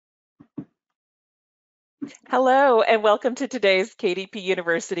Hello, and welcome to today's KDP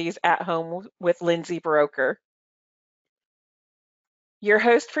University's At Home with Lindsay Buroker. Your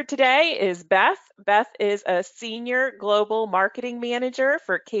host for today is Beth. Beth is a Senior Global Marketing Manager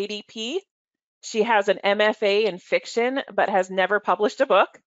for KDP. She has an MFA in fiction, but has never published a book.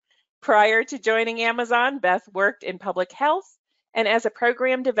 Prior to joining Amazon, Beth worked in public health and as a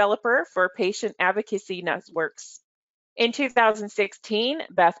program developer for patient advocacy networks. In 2016,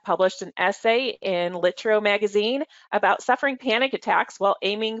 Beth published an essay in Litero magazine about suffering panic attacks while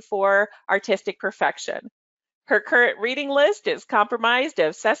aiming for artistic perfection. Her current reading list is comprised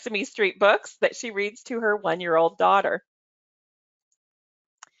of Sesame Street books that she reads to her one-year-old daughter.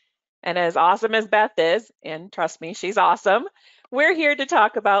 And as awesome as Beth is, and trust me, she's awesome, we're here to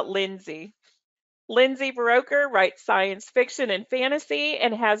talk about Lindsay. Lindsay Buroker writes science fiction and fantasy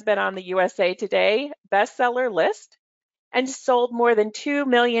and has been on the USA Today bestseller list and sold more than 2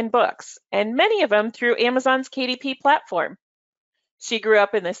 million books, and many of them through Amazon's KDP platform. She grew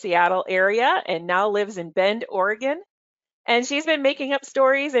up in the Seattle area and now lives in Bend, Oregon, and she's been making up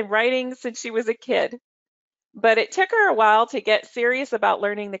stories and writing since she was a kid. But it took her a while to get serious about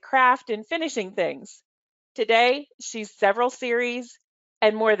learning the craft and finishing things. Today, she's several series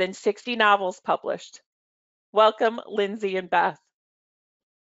and more than 60 novels published. Welcome, Lindsay and Beth.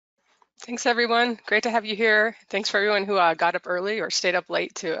 Thanks, everyone. Great to have you here. Thanks for everyone who got up early or stayed up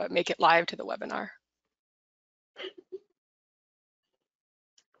late to make it live to the webinar.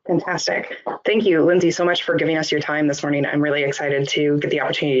 Fantastic. Thank you, Lindsay, so much for giving us your time this morning. I'm really excited to get the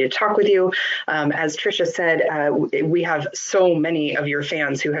opportunity to talk with you. As Tricia said, we have so many of your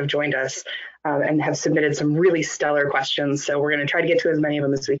fans who have joined us and have submitted some really stellar questions. So we're going to try to get to as many of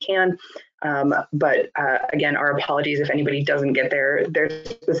them as we can. But again, our apologies if anybody doesn't get their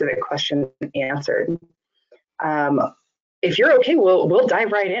specific question answered. If you're okay, we'll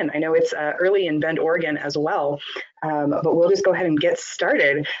dive right in. I know it's early in Bend, Oregon as well, but we'll just go ahead and get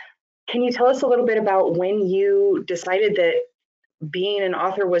started. Can you tell us a little bit about when you decided that being an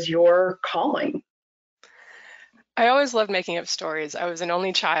author was your calling? I always loved making up stories. I was an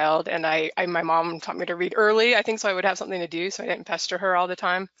only child, and my mom taught me to read early, I think, so I would have something to do, so I didn't pester her all the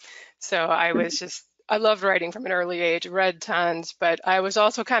time. So I loved writing from an early age, read tons, but I was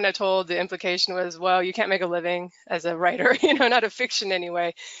also kind of told the implication was, well, you can't make a living as a writer, not a fiction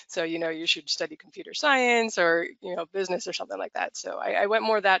anyway. So, you should study computer science or, business or something like that. So I went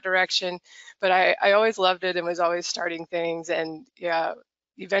more that direction, but I always loved it and was always starting things. And yeah,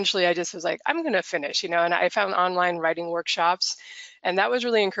 eventually I just was like, I'm going to finish, and I found online writing workshops, and that was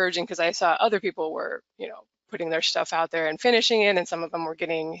really encouraging because I saw other people were, putting their stuff out there and finishing it, and some of them were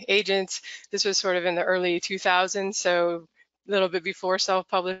getting agents. This was sort of in the early 2000s, so a little bit before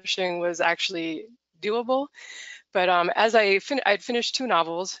self-publishing was actually doable. But as I'd finished 2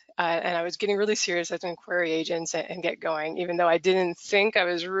 novels and I was getting really serious, I was going to query agents and get going, even though I didn't think I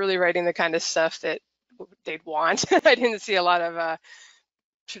was really writing the kind of stuff that they'd want. I didn't see a lot of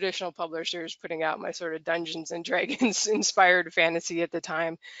traditional publishers putting out my sort of Dungeons and Dragons inspired fantasy at the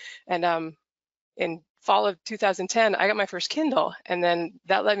time. And in fall of 2010, I got my first Kindle, and then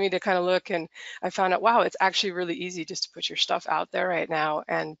that led me to kind of look, and I found out, wow, it's actually really easy just to put your stuff out there right now.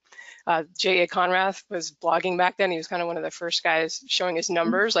 And J.A. Conrath was blogging back then. He was kind of one of the first guys showing his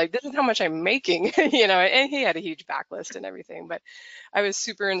numbers, like, this is how much I'm making, and he had a huge backlist and everything. But I was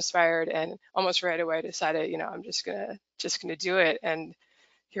super inspired, and almost right away decided, I'm just gonna do it. And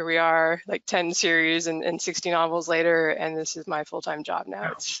here we are, like 10 series and 60 novels later, and this is my full-time job now.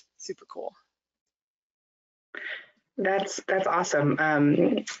 Wow. It's super cool. That's awesome.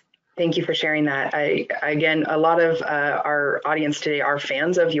 Thank you for sharing that. Again, a lot of our audience today are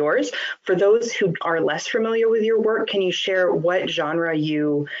fans of yours. For those who are less familiar with your work, can you share what genre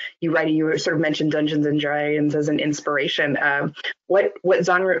you write? You sort of mentioned Dungeons and Dragons as an inspiration. What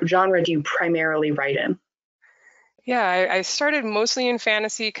genre do you primarily write in? Yeah, I started mostly in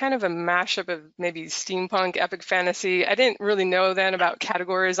fantasy, kind of a mashup of maybe steampunk, epic fantasy. I didn't really know then about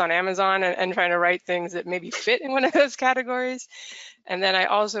categories on Amazon and trying to write things that maybe fit in one of those categories. And then I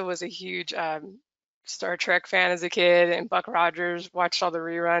also was a huge Star Trek fan as a kid, and Buck Rogers, watched all the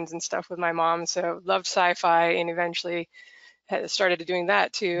reruns and stuff with my mom. So loved sci-fi, and eventually started doing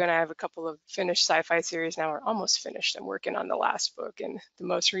that too. And I have a couple of finished sci-fi series now, or almost finished. I'm working on the last book and the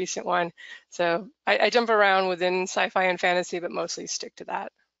most recent one. So I jump around within sci-fi and fantasy, but mostly stick to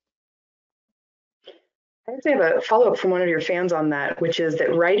that. I actually have a follow-up from one of your fans on that, which is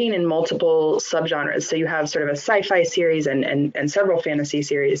that writing in multiple subgenres. So you have sort of a sci-fi series and several fantasy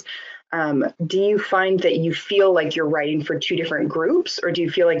series. Do you find that you feel like you're writing for 2 different groups, or do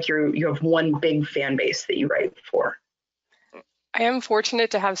you feel like you have one big fan base that you write for? I am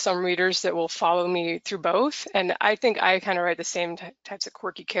fortunate to have some readers that will follow me through both. And I think I kind of write the same types of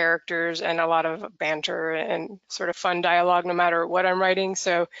quirky characters and a lot of banter and sort of fun dialogue no matter what I'm writing.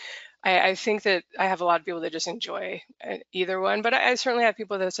 So I think that I have a lot of people that just enjoy either one, but I certainly have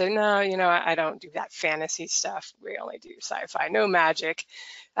people that say, no, I don't do that fantasy stuff. We only do sci-fi, no magic.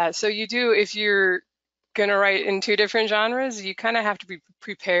 So you do, if you're going to write in two different genres, you kind of have to be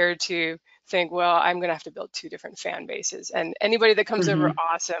prepared to think, well, I'm going to have to build two different fan bases. And anybody that comes over,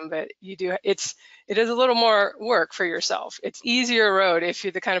 awesome, but it is a little more work for yourself. It's easier road if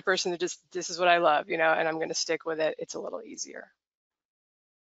you're the kind of person that just, this is what I love, and I'm going to stick with it. It's a little easier.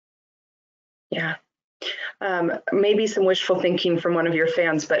 Yeah. Maybe some wishful thinking from one of your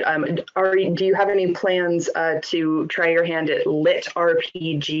fans, but do you have any plans to try your hand at lit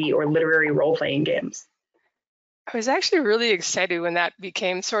RPG or literary role-playing games? I was actually really excited when that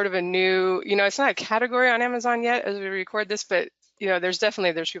became sort of a new, it's not a category on Amazon yet as we record this, but there's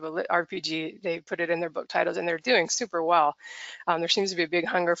people lit RPG, they put it in their book titles and they're doing super well. There seems to be a big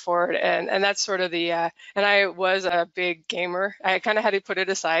hunger for it. And that's sort of and I was a big gamer. I kind of had to put it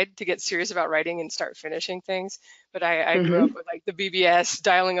aside to get serious about writing and start finishing things. But I grew up with like the BBS,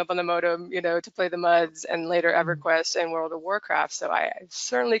 dialing up on the modem, to play the MUDs, and later EverQuest and World of Warcraft. So I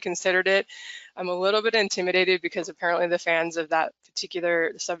certainly considered it. I'm a little bit intimidated because apparently the fans of that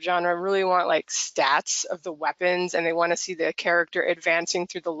particular subgenre really want like stats of the weapons, and they want to see the character advancing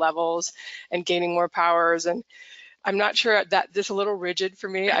through the levels and gaining more powers. And I'm not sure that this is a little rigid for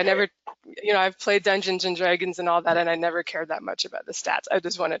me. I never, I've played Dungeons and Dragons and all that, and I never cared that much about the stats. I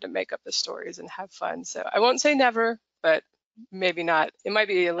just wanted to make up the stories and have fun. So I won't say never, but maybe not. It might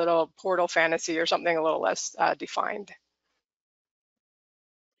be a little Portal fantasy or something a little less defined.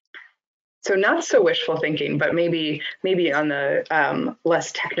 So not so wishful thinking, but maybe on the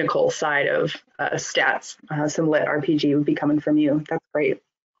less technical side of stats, some lit RPG would be coming from you. That's great.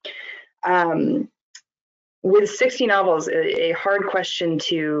 With 60 novels, a hard question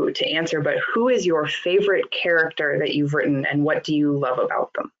to answer, but who is your favorite character that you've written, and what do you love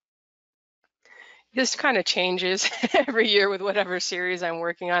about them? This kind of changes every year with whatever series I'm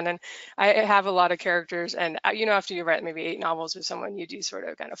working on. And I have a lot of characters, and after you write maybe 8 novels with someone, you do sort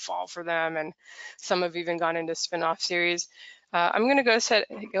of kind of fall for them. And some have even gone into spin-off series. I'm going to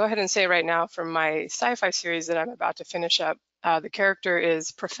go ahead and say right now from my sci-fi series that I'm about to finish up, the character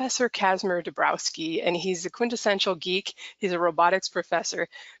is Professor Casimir Dabrowski, and he's a quintessential geek. He's a robotics professor,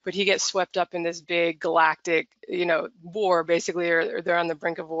 but he gets swept up in this big galactic, war, basically, or they're on the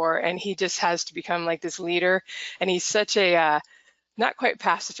brink of war, and he just has to become like this leader. And he's such a not quite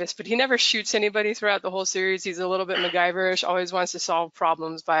pacifist, but he never shoots anybody throughout the whole series. He's a little bit MacGyverish, always wants to solve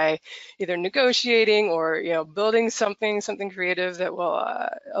problems by either negotiating or, building something creative that will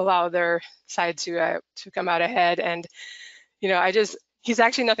allow their side to come out ahead. And he's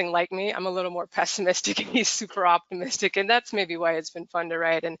actually nothing like me. I'm a little more pessimistic and he's super optimistic. And that's maybe why it's been fun to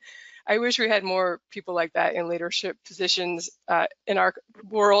write. And I wish we had more people like that in leadership positions in our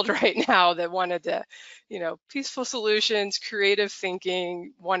world right now that wanted to, peaceful solutions, creative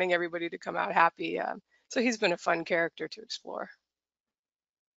thinking, wanting everybody to come out happy. So he's been a fun character to explore.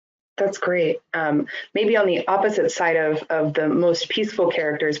 That's great. Maybe on the opposite side of the most peaceful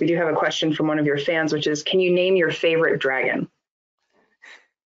characters, we do have a question from one of your fans, which is, can you name your favorite dragon?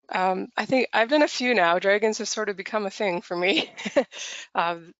 I think I've done a few now. Dragons have sort of become a thing for me.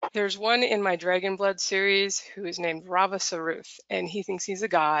 There's one in my Dragon Blood series who is named Rava Saruth, and he thinks he's a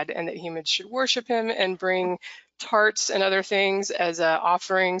god and that humans should worship him and bring tarts and other things as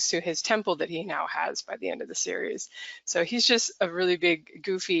offerings to his temple that he now has by the end of the series. So he's just a really big,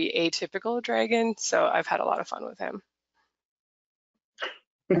 goofy, atypical dragon. So I've had a lot of fun with him.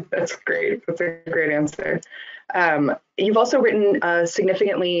 That's great. That's a great answer. You've also written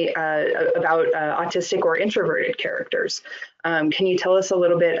significantly about autistic or introverted characters. Can you tell us a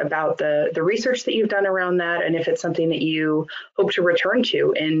little bit about the research that you've done around that, and if it's something that you hope to return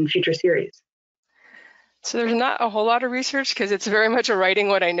to in future series? So there's not a whole lot of research because it's very much a writing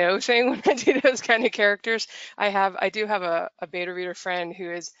what I know thing when I do those kind of characters. I do have a beta reader friend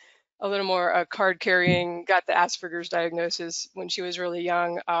who is a little more card carrying, got the Asperger's diagnosis when she was really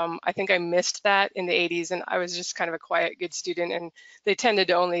young. I think I missed that in the 80s, and I was just kind of a quiet, good student, and they tended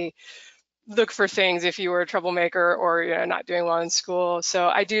to only look for things if you were a troublemaker or not doing well in school. So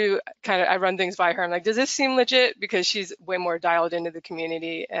I run things by her. I'm like, does this seem legit? Because she's way more dialed into the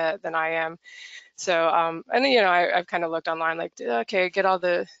community than I am. So, and then, I've kind of looked online, like, okay, get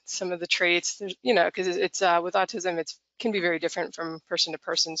some of the traits, because it's with autism, it can be very different from person to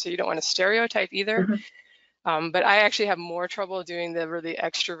person. So you don't want to stereotype either. But I actually have more trouble doing the really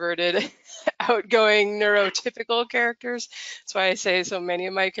extroverted, outgoing, neurotypical characters. That's why I say so many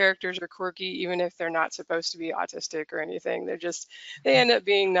of my characters are quirky, even if they're not supposed to be autistic or anything. They end up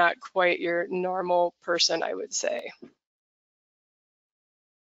being not quite your normal person, I would say.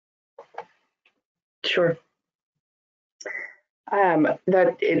 Sure. I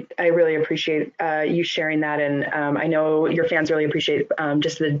really appreciate you sharing that, and I know your fans really appreciate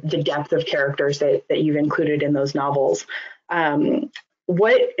just the depth of characters that you've included in those novels.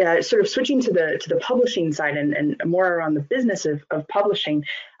 What sort of switching to the publishing side and more around the business of publishing,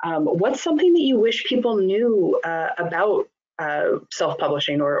 what's something that you wish people knew about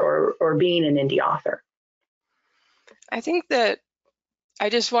self-publishing or being an indie author? I think that I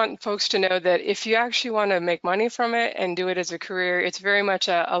just want folks to know that if you actually want to make money from it and do it as a career, it's very much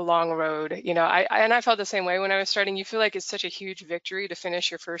a long road. You know, I felt the same way when I was starting. You feel like it's such a huge victory to finish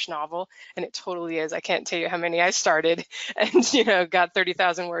your first novel, and it totally is. I can't tell you how many I started and, you know, got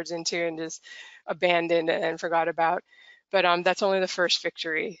 30,000 words into and just abandoned and forgot about. But that's only the first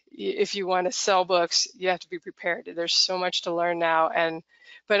victory. If you want to sell books, you have to be prepared. There's so much to learn now.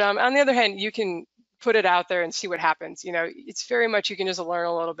 But on the other hand, you can put it out there and see what happens. You know, it's very much you can just learn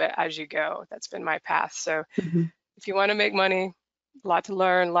a little bit as you go. That's been my path. So if you want to make money, a lot to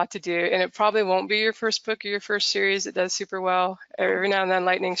learn, a lot to do, and it probably won't be your first book or your first series that does super well. Every now and then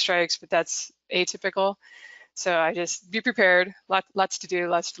lightning strikes, but that's atypical. So I just be prepared, lots to do,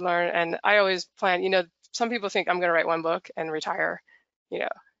 lots to learn. And I always plan, you know, some people think I'm going to write one book and retire. You know,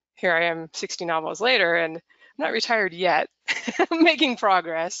 here I am 60 novels later and I'm not retired yet. I'm making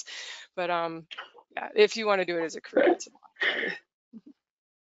progress. But yeah, if you want to do it as a career, it's a lot.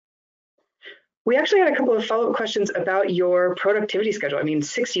 We actually had a couple of follow-up questions about your productivity schedule. I mean,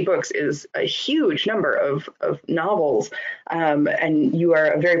 60 books is a huge number of novels, and you are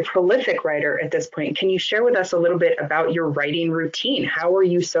a very prolific writer at this point. Can you share with us a little bit about your writing routine? How are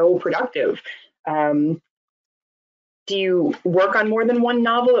you so productive? Do you work on more than one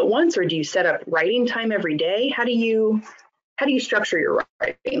novel at once, or do you set up writing time every day? How do you structure your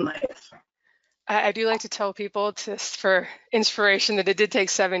writing life? I do like to tell people for inspiration that it did take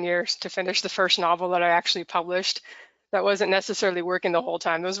 7 years to finish the first novel that I actually published. That wasn't necessarily working the whole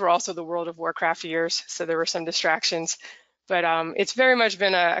time. Those were also the World of Warcraft years, so there were some distractions. But it's very much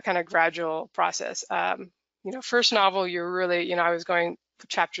been a kind of gradual process. You know, first novel, you're really, you know, I was going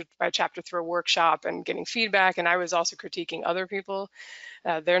chapter by chapter through a workshop and getting feedback, and I was also critiquing other people,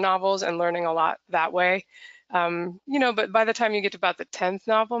 their novels, and learning a lot that way. You know, but by the time you get to about the 10th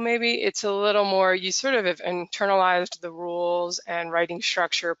novel, maybe it's a little more, you sort of have internalized the rules and writing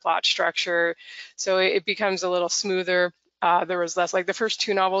structure, plot structure. So it becomes a little smoother. There was less, like the first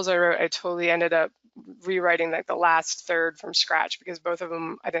 2 novels I wrote, I totally ended up rewriting like the last third from scratch because both of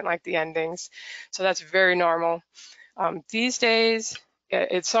them, I didn't like the endings. So that's very normal. These days,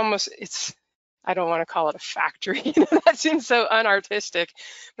 it's I don't want to call it a factory. That seems so unartistic,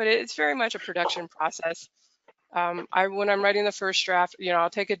 but it's very much a production process. When I'm writing the first draft, you know, I'll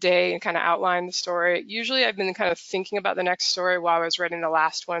take a day and kind of outline the story. Usually I've been kind of thinking about the next story while I was writing the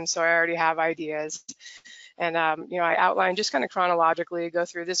last one, so I already have ideas. And, you know, I outline just kind of chronologically, go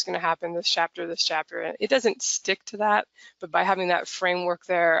through this is going to happen, this chapter. And it doesn't stick to that, but by having that framework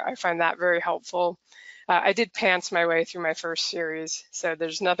there, I find that very helpful. I did pants my way through my first series, so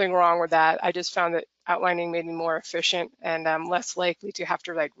there's nothing wrong with that. I just found that outlining made me more efficient and less likely to have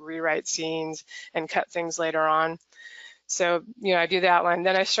to like rewrite scenes and cut things later on. So, you know, I do the outline,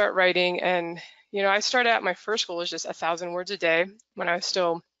 then I start writing, and, you know, I started out, my first goal was just 1,000 words a day when I was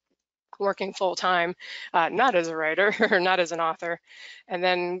still working full time, not as a writer or not as an author. And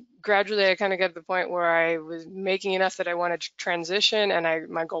then gradually I kind of got to the point where I was making enough that I wanted to transition, and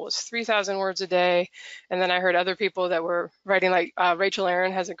my goal was 3,000 words a day. And then I heard other people that were writing, like Rachel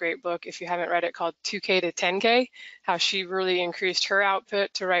Aaron has a great book, if you haven't read it, called 2K to 10K, how she really increased her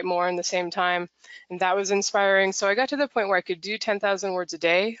output to write more in the same time. And that was inspiring. So I got to the point where I could do 10,000 words a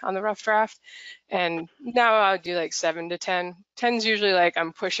day on the rough draft. And now I'll do like 7 to 10. 10's usually like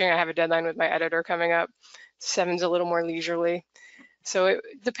I'm pushing, I have a deadline with my editor coming up. 7's a little more leisurely. So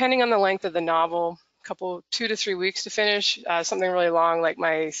depending on the length of the novel, 2 to 3 weeks to finish. Something really long, like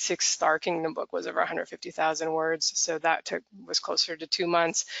my 6th Star Kingdom book was over 150,000 words. So that was closer to 2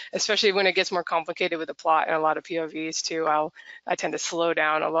 months, especially when it gets more complicated with the plot and a lot of POVs too. I tend to slow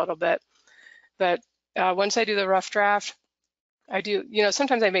down a little bit. But once I do the rough draft, I do, you know,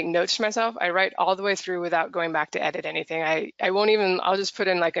 sometimes I make notes to myself. I write all the way through without going back to edit anything. I'll just put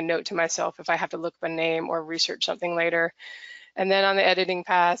in like a note to myself if I have to look up a name or research something later. And then on the editing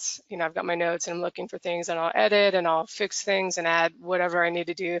pass, I've got my notes and I'm looking for things and I'll edit and I'll fix things and add whatever I need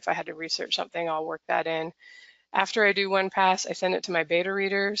to do. If I had to research something, I'll work that in. After I do one pass, I send it to my beta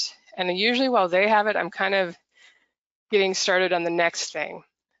readers. And usually while they have it, I'm kind of getting started on the next thing.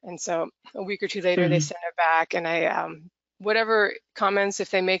 And so a week or two later, they send it back and I, whatever comments, if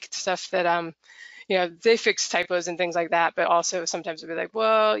they make stuff that, they fix typos and things like that, but also sometimes it'll be like,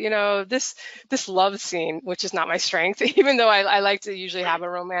 well, this love scene, which is not my strength, even though I like to usually have a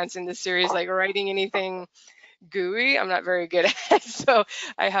romance in this series, like writing anything gooey, I'm not very good at. So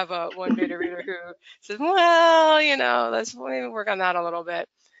I have one beta reader who says, well, let's maybe work on that a little bit.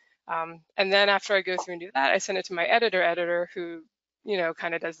 And then after I go through and do that, I send it to my editor who,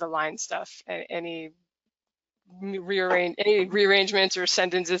 kind of does the line stuff, any rearrangements or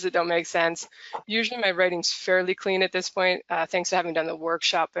sentences that don't make sense. Usually my writing's fairly clean at this point, thanks to having done the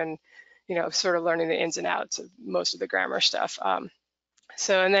workshop and, sort of learning the ins and outs of most of the grammar stuff. And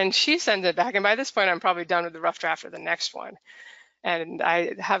then she sends it back, and by this point, I'm probably done with the rough draft of the next one. And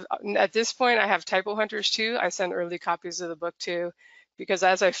at this point, I have typo hunters too. I send early copies of the book to, because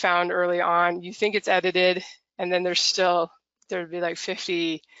as I found early on, you think it's edited, and then there'd be like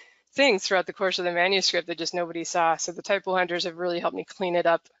 50 things throughout the course of the manuscript that just nobody saw. So the typo hunters have really helped me clean it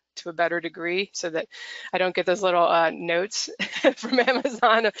up to a better degree so that I don't get those little notes from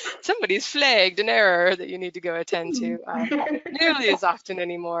Amazon of somebody's flagged an error that you need to go attend to nearly as often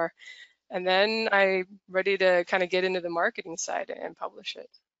anymore. And then I'm ready to kind of get into the marketing side and publish it.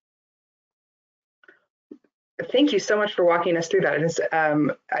 Thank you so much for walking us through that. It's,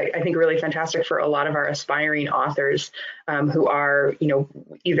 I think, really fantastic for a lot of our aspiring authors who are,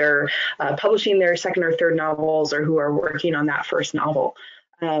 either publishing their second or third novels or who are working on that first novel.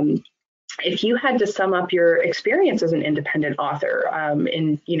 If you had to sum up your experience as an independent author I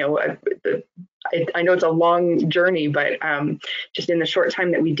know it's a long journey, but just in the short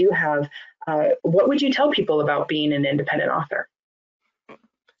time that we do have, what would you tell people about being an independent author?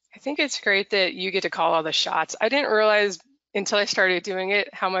 I think it's great that you get to call all the shots. I didn't realize until I started doing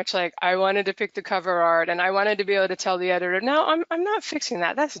it how much I wanted to pick the cover art and I wanted to be able to tell the editor, no, I'm not fixing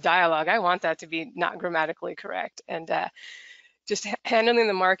that. That's dialogue. I want that to be not grammatically correct. And just handling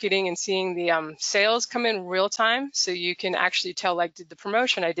the marketing and seeing the sales come in real time, so you can actually tell, did the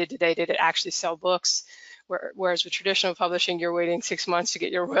promotion I did today, did it actually sell books? Whereas with traditional publishing, you're waiting 6 months to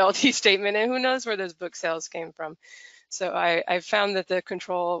get your royalty statement, and who knows where those book sales came from. So I found that the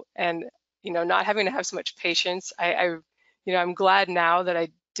control and not having to have so much patience, I'm glad now that I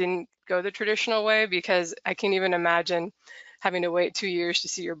didn't go the traditional way, because I can't even imagine having to wait 2 years to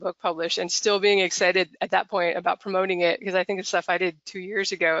see your book published and still being excited at that point about promoting it, because I think of stuff I did 2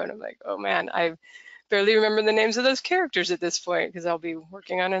 years ago and I'm like, oh man, I barely remember the names of those characters at this point because I'll be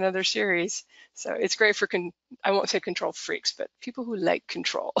working on another series. So it's great for, I won't say control freaks, but people who like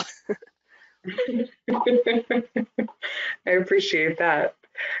control. I appreciate that.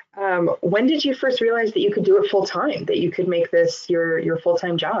 When did you first realize that you could do it full time, that you could make this your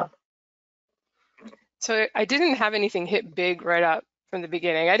full-time job? So I didn't have anything hit big right up from the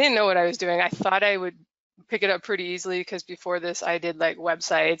beginning. I didn't know what I was doing. I thought I would pick it up pretty easily because before this I did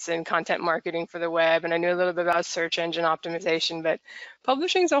websites and content marketing for the web, and I knew a little bit about search engine optimization, but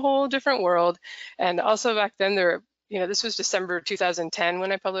publishing is a whole different world. And also back then this was December 2010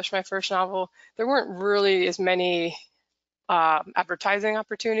 when I published my first novel. There weren't really as many advertising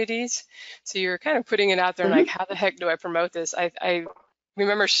opportunities. So you're kind of putting it out there and how the heck do I promote this? I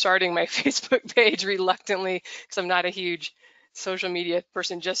remember starting my Facebook page reluctantly because I'm not a huge social media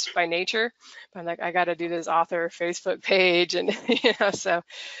person just by nature. But I'm like, I got to do this author Facebook page, and so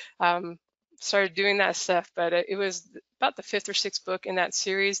started doing that stuff. But it was about the 5th or 6th book in that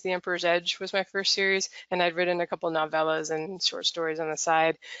series. The Emperor's Edge was my first series, and I'd written a couple novellas and short stories on the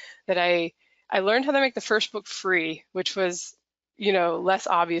side that I learned how to make the first book free, which was less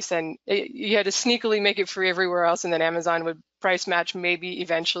obvious than you had to sneakily make it free everywhere else, and then Amazon would price match maybe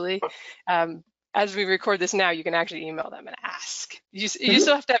eventually. As we record this now, you can actually email them and ask. You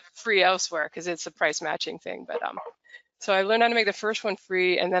still have to have it free elsewhere because it's a price matching thing. But so I learned how to make the first one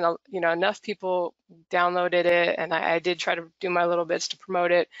free, and then enough people downloaded it, and I did try to do my little bits to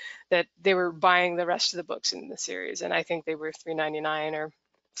promote it, that they were buying the rest of the books in the series, and I think they were $3.99 or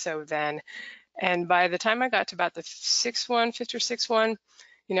so then. And by the time I got to about the 5th or 6th one,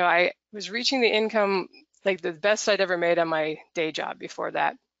 I was reaching the income, the best I'd ever made on my day job before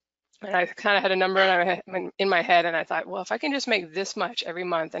that. And I kind of had a number in my head, and I thought, well, if I can just make this much every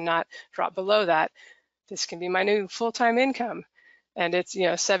month and not drop below that, this can be my new full-time income. And it's,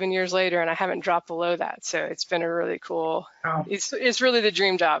 7 years later and I haven't dropped below that. So it's been a really cool, Wow. it's really the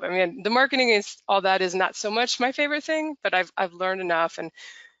dream job. I mean, the marketing is all that is not so much my favorite thing, but I've learned enough. And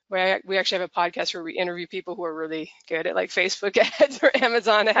we actually have a podcast where we interview people who are really good at like Facebook ads or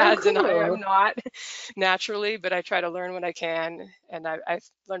Amazon Oh, ads, and cool. I'm not naturally, but I try to learn what I can, and I've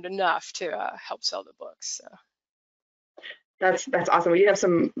learned enough to help sell the books. So. That's awesome. We do have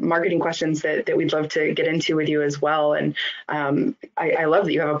some marketing questions that we'd love to get into with you as well. And I love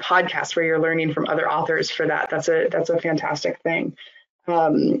that you have a podcast where you're learning from other authors for that. That's a fantastic thing.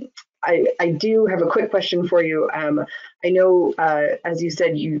 I do have a quick question for you. I know, as you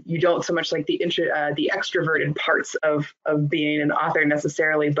said, you don't so much like the extroverted parts of being an author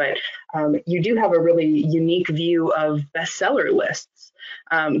necessarily, but you do have a really unique view of bestseller lists.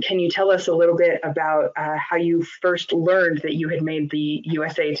 Can you tell us a little bit about how you first learned that you had made the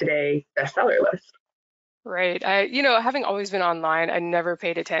USA Today bestseller list? Right. Having always been online, I never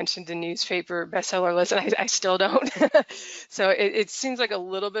paid attention to newspaper bestseller lists, and I still don't. So it seems like a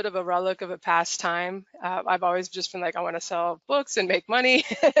little bit of a relic of a past time. I've always just been like, I want to sell books and make money,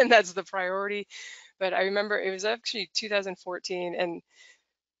 and that's the priority. But I remember it was actually 2014, and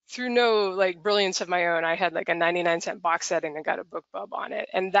through no like brilliance of my own, I had like a 99-cent box set and I got a book bub on it.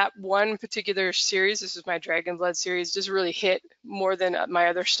 And that one particular series, this is my Dragon Blood series, just really hit more than my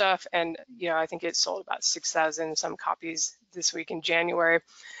other stuff. And, I think it sold about 6,000 some copies this week in January.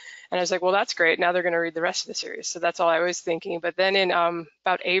 And I was like, well, that's great. Now they're going to read the rest of the series. So that's all I was thinking. But then in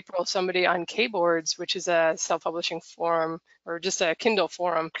about April, somebody on Kboards, which is a self-publishing forum or just a Kindle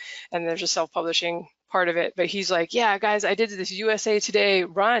forum, and there's a self-publishing part of it, but he's like, yeah, guys, I did this USA Today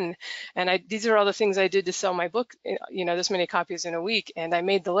run, and these are all the things I did to sell my book, this many copies in a week, and I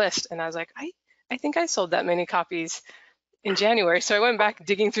made the list. And I was like, I think I sold that many copies in January. So I went back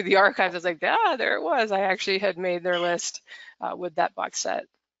digging through the archives. I was like, there it was. I actually had made their list with that box set.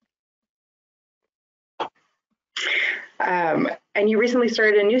 And you recently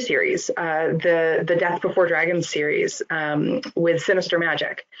started a new series, the Death Before Dragons series with Sinister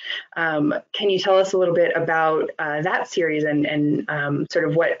Magic. Can you tell us a little bit about that series and sort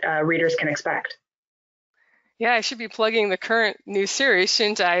of what readers can expect? Yeah, I should be plugging the current new series,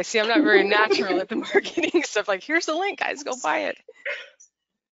 shouldn't I? See, I'm not very natural at the marketing stuff. Like, here's the link, guys, go buy it.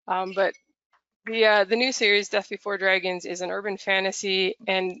 But the new series, Death Before Dragons, is an urban fantasy,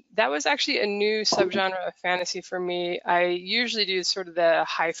 and that was actually a new subgenre of fantasy for me. I usually do sort of the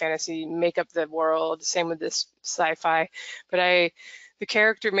high fantasy, make up the world, same with this sci-fi, but the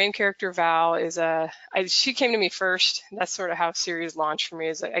main character Val she came to me first. That's sort of how series launched for me,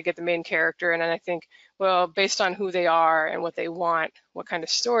 is I get the main character, and then I think, well, based on who they are and what they want, what kind of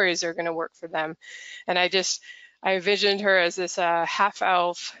stories are going to work for them. And I envisioned her as this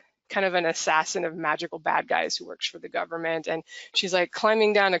half-elf, kind of an assassin of magical bad guys who works for the government, and she's like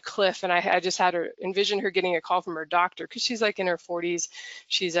climbing down a cliff, and I just had her envision her getting a call from her doctor, because she's like in her 40s.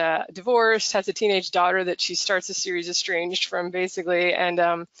 She's divorced, has a teenage daughter that she starts the series estranged from, basically.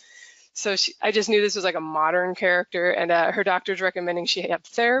 And so I just knew this was like a modern character, and her doctor's recommending she have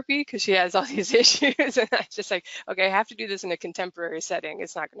therapy because she has all these issues. And I just like, okay, I have to do this in a contemporary setting.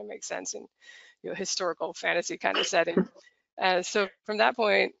 It's not going to make sense in historical fantasy kind of setting. So from that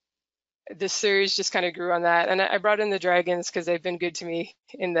point, this series just kind of grew on that. And I brought in the dragons because they've been good to me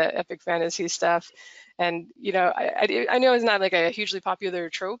in the epic fantasy stuff. And, I know it's not like a hugely popular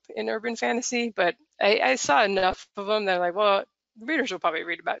trope in urban fantasy, but I saw enough of them that I'm like, well, readers will probably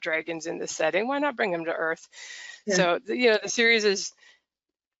read about dragons in this setting. Why not bring them to Earth? Yeah. So, the series is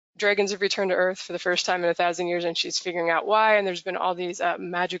dragons have returned to Earth for the first time in 1,000 years, and she's figuring out why. And there's been all these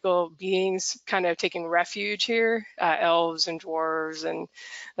magical beings kind of taking refuge here, elves and dwarves and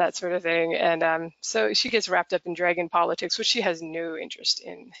that sort of thing. And so she gets wrapped up in dragon politics, which she has no interest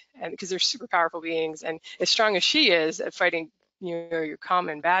in, and because they're super powerful beings. And as strong as she is at fighting, your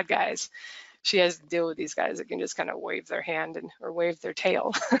common bad guys, she has to deal with these guys that can just kind of wave their hand or wave their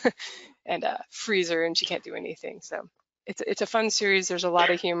tail and freeze her, and she can't do anything. So it's a fun series. There's a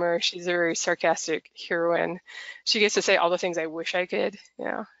lot of humor. She's a very sarcastic heroine. She gets to say all the things I wish I could.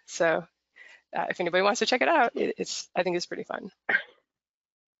 So if anybody wants to check it out, I think it's pretty fun.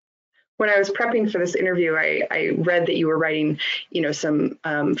 When I was prepping for this interview, I read that you were writing, some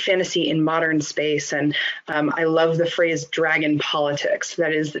fantasy in modern space, and I love the phrase "dragon politics."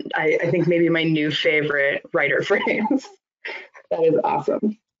 That is, I think, maybe my new favorite writer phrase. That is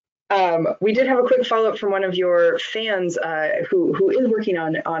awesome. We did have a quick follow-up from one of your fans who is working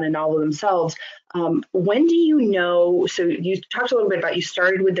on a novel themselves. When do you know? So you talked a little bit about you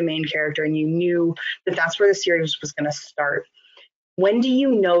started with the main character, and you knew that that's where the series was going to start. When do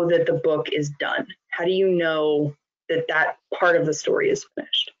you know that the book is done? How do you know that part of the story is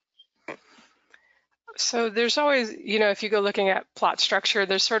finished? So there's always, if you go looking at plot structure,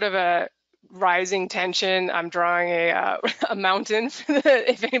 there's sort of a rising tension. I'm drawing a mountain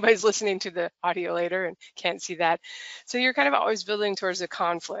if anybody's listening to the audio later and can't see that. So you're kind of always building towards a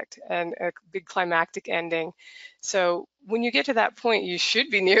conflict and a big climactic ending. So when you get to that point, you should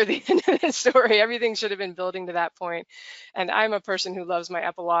be near the end of the story. Everything should have been building to that point. And I'm a person who loves my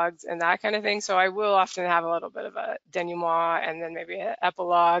epilogues and that kind of thing. So I will often have a little bit of a denouement and then maybe an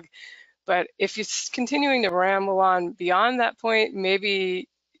epilogue. But if it's continuing to ramble on beyond that point, maybe,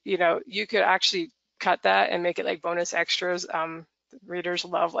 you could actually cut that and make it like bonus extras. Readers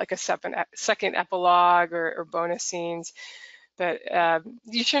love like a second epilogue or bonus scenes, but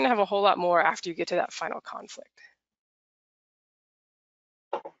you shouldn't have a whole lot more after you get to that final conflict.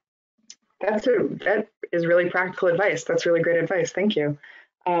 That is really practical advice. That's really great advice. Thank you.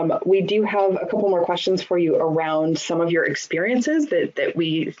 We do have a couple more questions for you around some of your experiences that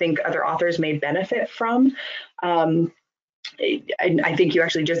we think other authors may benefit from. I think you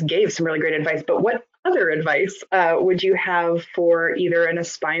actually just gave some really great advice, but what other advice would you have for either an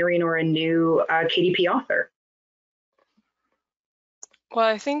aspiring or a new KDP author? Well,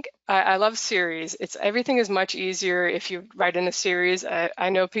 I think I love series. Everything is much easier if you write in a series. I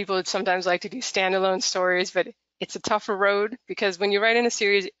know people would sometimes like to do standalone stories, but it's a tougher road because when you write in a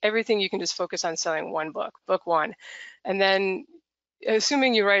series, everything you can just focus on selling one book one. And then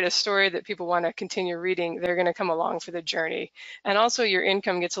assuming you write a story that people want to continue reading, they're going to come along for the journey. And also your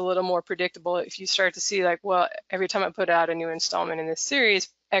income gets a little more predictable if you start to see like, well, every time I put out a new installment in this series,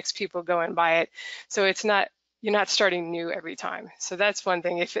 X people go and buy it. So you're not starting new every time. So that's one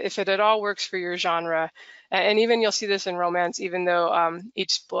thing. If it at all works for your genre, and even you'll see this in romance, even though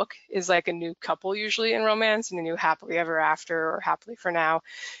each book is like a new couple usually in romance and a new happily ever after or happily for now,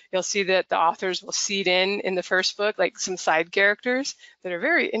 you'll see that the authors will seed in the first book like some side characters that are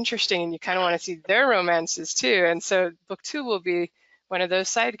very interesting and you kind of want to see their romances too. And so book 2 will be one of those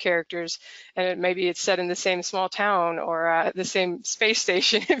side characters, and maybe it's set in the same small town or the same space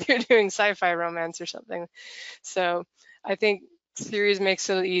station if you're doing sci-fi romance or something. So I think series makes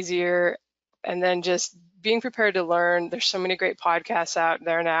it easier, and then just being prepared to learn. There's so many great podcasts out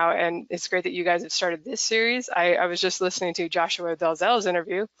there now, and it's great that you guys have started this series. I was just listening to Joshua Dalzell's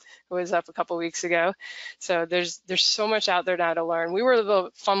interview, who was up a couple weeks ago. So there's so much out there now to learn. We were a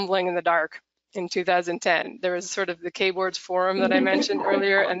little fumbling in the dark in 2010. There was sort of the K-Boards forum that I mentioned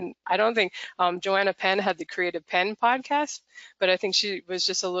earlier, and I don't think Joanna Penn had the Creative Penn podcast, but I think she was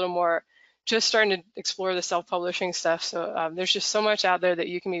just a little more just starting to explore the self-publishing stuff. So there's just so much out there that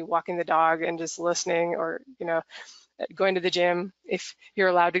you can be walking the dog and just listening, or going to the gym if you're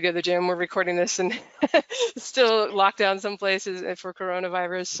allowed to go to the gym. We're recording this and still locked down some places for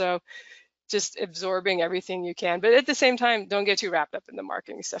coronavirus. So just absorbing everything you can, but at the same time, don't get too wrapped up in the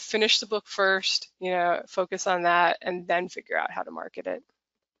marketing stuff. Finish the book first, focus on that, and then figure out how to market it.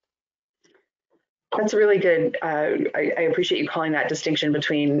 That's really good. I appreciate you calling that distinction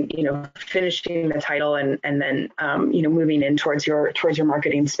between, finishing the title and then, moving in towards your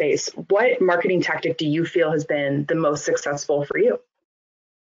marketing space. What marketing tactic do you feel has been the most successful for you?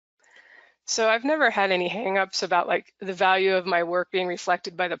 So I've never had any hangups about like the value of my work being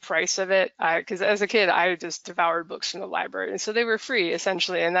reflected by the price of it. Because as a kid, I just devoured books from the library. And so they were free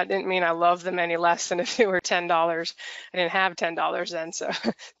essentially. And that didn't mean I loved them any less than if they were $10. I didn't have $10 then. So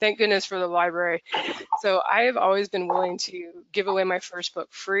thank goodness for the library. So I have always been willing to give away my first book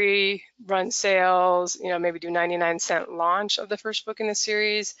free, run sales, maybe do 99-cent launch of the first book in the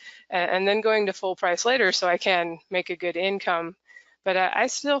series, and then going to full price later so I can make a good income. But I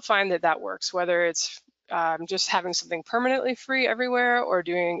still find that works, whether it's just having something permanently free everywhere, or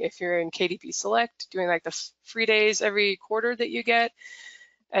doing, if you're in KDP Select, doing like the free days every quarter that you get.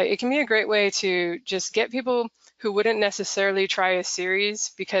 It can be a great way to just get people who wouldn't necessarily try a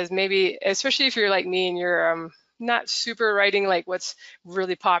series, because maybe, especially if you're like me and you're not super writing like what's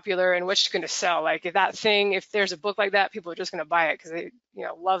really popular and what's going to sell. Like if there's a book like that, people are just going to buy it because they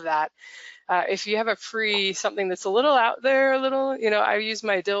love that. If you have a free something that's a little out there, I use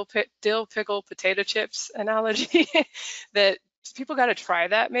my dill pickle potato chips analogy that people got to try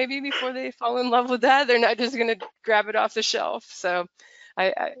that maybe before they fall in love with that. They're not just going to grab it off the shelf. So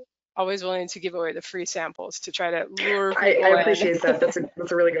I always willing to give away the free samples to try to lure people I appreciate that. That's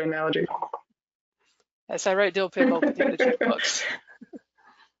a really good analogy. Yes, I write dill pickle potato chip books.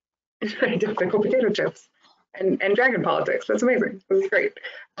 Dill pickle potato chips and dragon politics. That's amazing. This is great.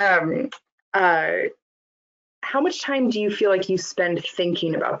 How much time do you feel like you spend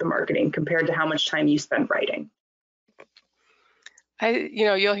thinking about the marketing compared to how much time you spend writing?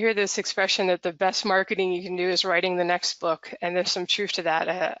 You'll hear this expression that the best marketing you can do is writing the next book, and there's some truth to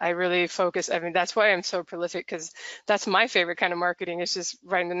that. I really focus. I mean, that's why I'm so prolific, because that's my favorite kind of marketing, is just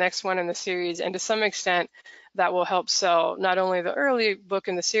writing the next one in the series. And to some extent, that will help sell not only the early book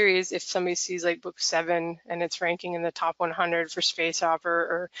in the series. If somebody sees like book 7 and it's ranking in the top 100 for space opera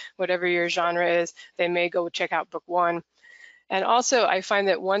or whatever your genre is, they may go check out book 1. And also, I find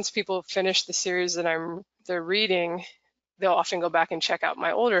that once people finish the series that they're reading, they'll often go back and check out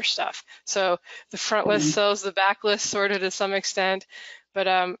my older stuff. So the front list sells the back list sort of to some extent. But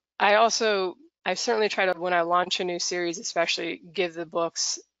I certainly try to, when I launch a new series, especially, give the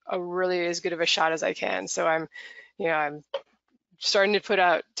books a really as good of a shot as I can. So I'm starting to put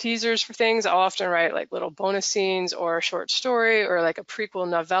out teasers for things. I'll often write like little bonus scenes or a short story or like a prequel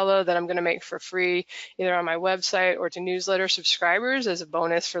novella that I'm going to make for free, either on my website or to newsletter subscribers as a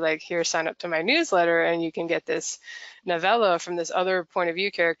bonus for like, here, sign up to my newsletter and you can get this novella from this other point of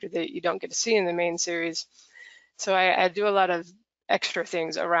view character that you don't get to see in the main series. So I do a lot of extra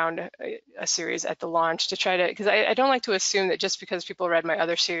things around a series at the launch to try to, because I don't like to assume that just because people read my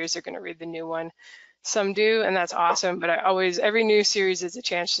other series, they're going to read the new one. Some do, and that's awesome, but every new series is a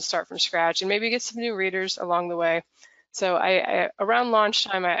chance to start from scratch and maybe get some new readers along the way. So around launch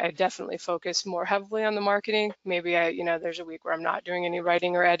time, I definitely focus more heavily on the marketing. Maybe there's a week where I'm not doing any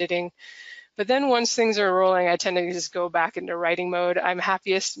writing or editing. But then once things are rolling, I tend to just go back into writing mode. My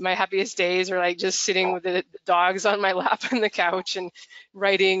happiest days are like just sitting with the dogs on my lap on the couch and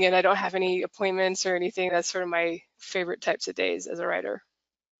writing, and I don't have any appointments or anything. That's sort of my favorite types of days as a writer.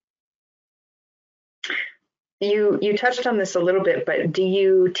 You touched on this a little bit, but do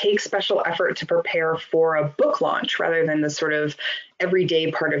you take special effort to prepare for a book launch rather than the sort of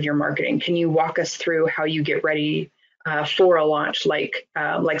everyday part of your marketing? Can you walk us through how you get ready for a launch like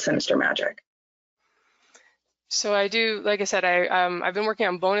Sinister Magic? So I do, like I said, I've been working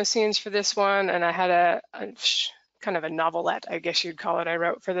on bonus scenes for this one, and I had a kind of a novelette, I guess you'd call it, I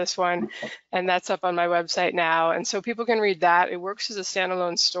wrote for this one, and that's up on my website now. And so people can read that. It works as a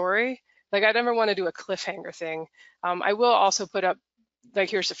standalone story. Like, I never want to do a cliffhanger thing. I will also put up, like,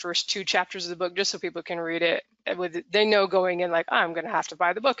 here's the first 2 chapters of the book, just so people can read it. They know going in, like, oh, I'm going to have to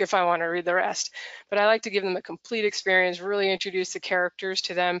buy the book if I want to read the rest. But I like to give them a complete experience, really introduce the characters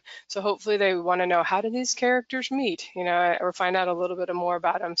to them. So hopefully they want to know, how do these characters meet, or find out a little bit more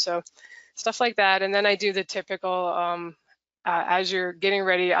about them. So stuff like that. And then I do the typical, as you're getting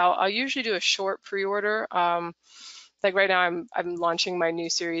ready, I'll usually do a short pre-order. Like right now, I'm launching my new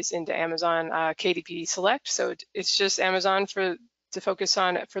series into Amazon KDPU Select, so it's just Amazon to focus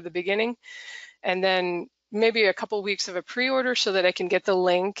on for the beginning, and then maybe a couple weeks of a pre-order so that I can get the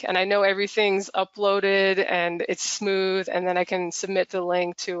link, and I know everything's uploaded and it's smooth, and then I can submit the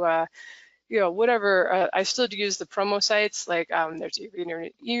link to whatever. I still use the promo sites, like there's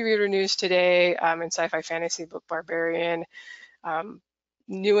e-reader News Today, and Sci-Fi Fantasy Book Barbarian.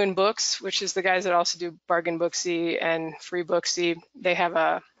 New in Books, which is the guys that also do Bargain Booksy and Free Booksy. They have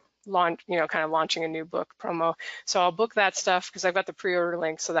a launch, kind of launching a new book promo. So I'll book that stuff because I've got the pre-order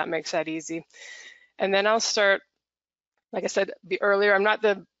link, so that makes that easy. And then I'll start, like I said earlier, I'm not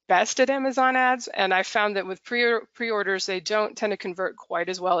the best at Amazon ads, and I found that with pre-orders, they don't tend to convert quite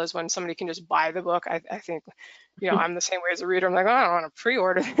as well as when somebody can just buy the book. I think, I'm the same way as a reader. I'm like, oh, I don't want to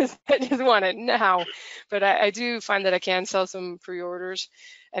pre-order this. I just want it now. But I do find that I can sell some pre-orders,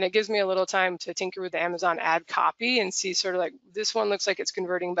 and it gives me a little time to tinker with the Amazon ad copy and see sort of like, this one looks like it's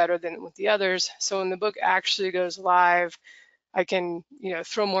converting better than with the others. So when the book actually goes live, I can,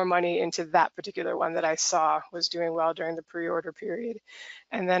 throw more money into that particular one that I saw was doing well during the pre-order period.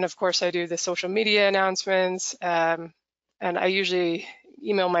 And then, of course, I do the social media announcements, and I usually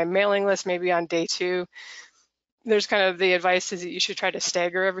email my mailing list maybe on day 2. There's kind of the advice is that you should try to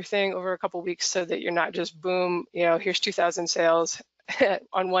stagger everything over a couple weeks so that you're not just boom, here's 2,000 sales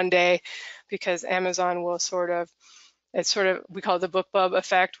on one day, because Amazon will we call it the book bub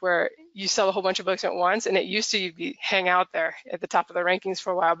effect, where you sell a whole bunch of books at once, and it used to hang out there at the top of the rankings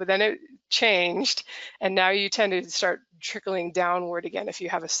for a while, but then it changed, and now you tend to start trickling downward again if you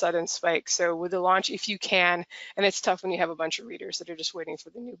have a sudden spike. So with the launch, if you can, and it's tough when you have a bunch of readers that are just waiting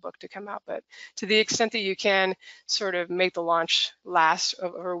for the new book to come out, but to the extent that you can sort of make the launch last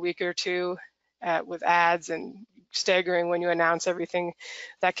over a week or 2 with ads and staggering when you announce everything,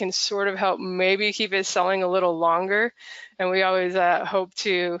 that can sort of help maybe keep it selling a little longer. And we always hope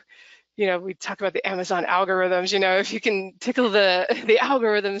to, we talk about the Amazon algorithms, if you can tickle the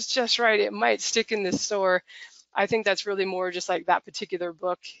algorithms just right, it might stick in the store. I think that's really more just like that particular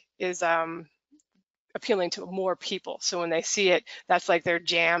book is appealing to more people. So when they see it, that's like their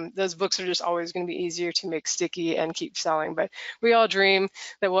jam. Those books are just always going to be easier to make sticky and keep selling. But we all dream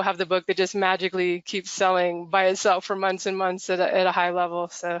that we'll have the book that just magically keeps selling by itself for months and months at a high level.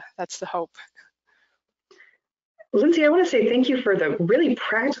 So that's the hope. Lindsay, I want to say thank you for the really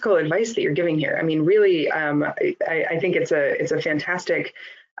practical advice that you're giving here. I mean, really, I think it's a fantastic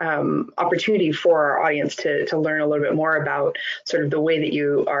opportunity for our audience to learn a little bit more about sort of the way that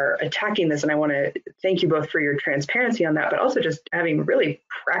you are attacking this. And I want to thank you both for your transparency on that, but also just having really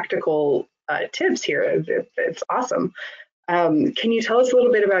practical tips here. It's awesome. Can you tell us a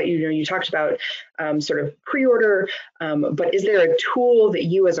little bit about, you talked about sort of pre-order, but is there a tool that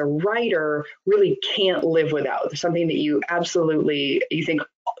you as a writer really can't live without? Something that you absolutely, you think,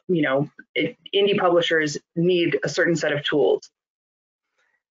 indie publishers need a certain set of tools?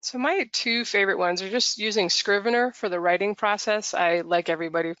 So my two favorite ones are just using Scrivener for the writing process. I, like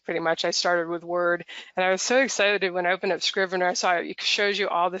everybody pretty much, I started with Word, and I was so excited when I opened up Scrivener. I saw it shows you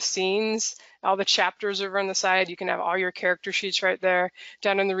all the scenes, all the chapters over on the side. You can have all your character sheets right there.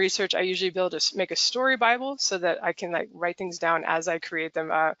 Down in the research, I usually build make a story Bible so that I can like write things down as I create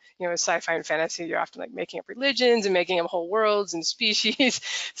them. Sci-fi and fantasy, you're often like making up religions and making up whole worlds and species.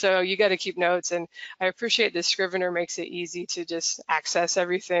 So you got to keep notes. And I appreciate that Scrivener makes it easy to just access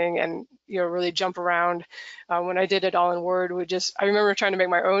everything and really jump around. When I did it all in Word, I remember trying to make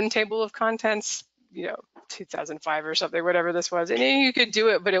my own table of contents, 2005 or something, whatever this was, and you could do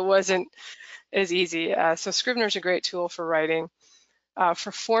it, but it wasn't as easy. So Scrivener is a great tool for writing.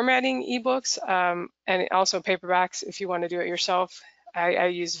 For formatting ebooks and also paperbacks, if you want to do it yourself, I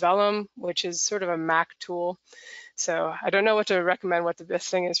use Vellum, which is sort of a Mac tool. So I don't know what to recommend, what the best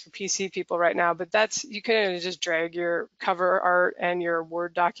thing is for PC people right now, but you can just drag your cover art and your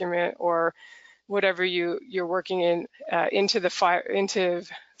Word document or whatever you're working in into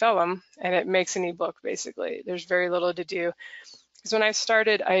Vellum, and it makes an ebook basically. There's very little to do. Because when I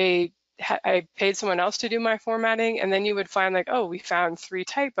started, I paid someone else to do my formatting, and then you would find like, oh, we found 3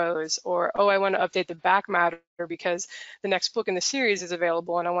 typos, or oh, I want to update the back matter because the next book in the series is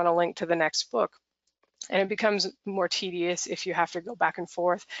available and I want to link to the next book. And it becomes more tedious if you have to go back and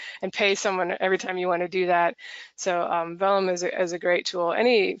forth and pay someone every time you want to do that. So Vellum is a great tool.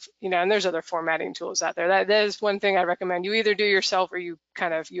 And there's other formatting tools out there. That is one thing I recommend. You either do yourself or you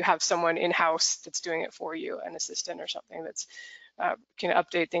have someone in-house that's doing it for you, an assistant or something that's can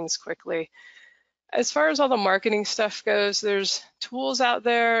update things quickly. As far as all the marketing stuff goes, there's tools out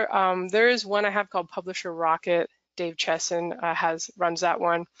there. There is one I have called Publisher Rocket. Dave Chesson runs that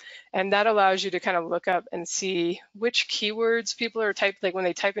one, and that allows you to kind of look up and see which keywords people are like when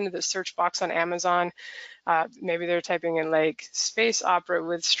they type into the search box on Amazon. Maybe they're typing in like space opera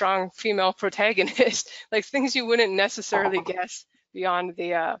with strong female protagonist, like things you wouldn't necessarily guess beyond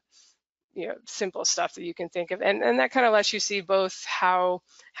the simple stuff that you can think of, and that kind of lets you see both how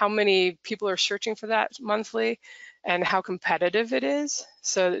many people are searching for that monthly and how competitive it is.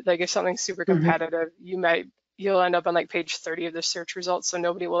 So like if something's super competitive, you'll end up on like page 30 of the search results, so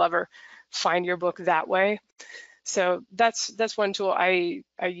nobody will ever find your book that way. So that's one tool I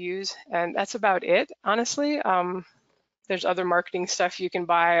use, and that's about it, honestly. There's other marketing stuff you can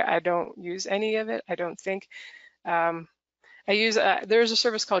buy. I don't use any of it, I don't think. There's a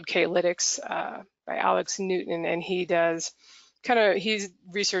service called K-Lytics by Alex Newton, and he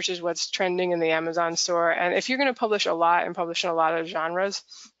researches what's trending in the Amazon store. And if you're going to publish a lot and publish in a lot of genres,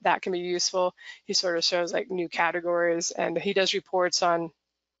 that can be useful. He sort of shows like new categories, and he does reports on,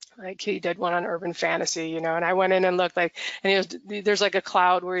 like he did one on urban fantasy, and I went in and looked there's like a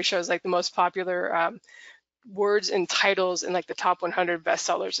cloud where he shows like the most popular words and titles in like the top 100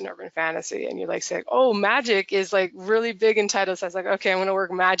 bestsellers in urban fantasy, and you like say, oh, magic is like really big in titles. So I was like, okay, I'm going to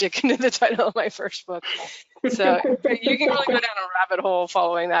work magic into the title of my first book. So you can really go down a rabbit hole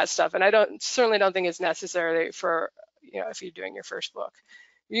following that stuff, and I certainly don't think it's necessary for if you're doing your first book.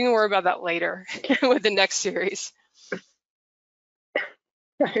 You can worry about that later with the next series.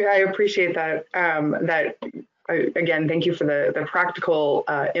 I appreciate that. Again, thank you for the practical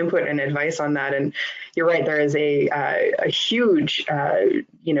input and advice on that. And you're right, there is a huge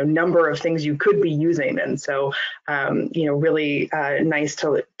number of things you could be using, and so really nice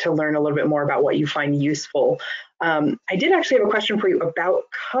to learn a little bit more about what you find useful. I did actually have a question for you about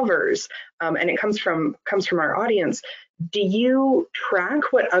covers, and it comes from our audience. Do you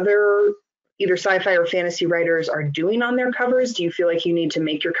track what other either sci-fi or fantasy writers are doing on their covers? Do you feel like you need to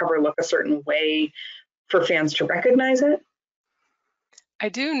make your cover look a certain way for fans to recognize it? I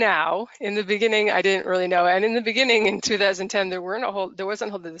do now. In the beginning, I didn't really know. And in the beginning, in 2010, there wasn't a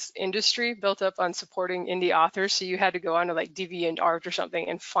whole this industry built up on supporting indie authors. So you had to go onto like DeviantArt or something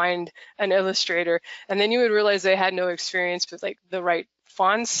and find an illustrator, and then you would realize they had no experience with like the right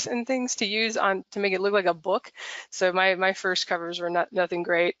fonts and things to use on to make it look like a book. So my first covers were nothing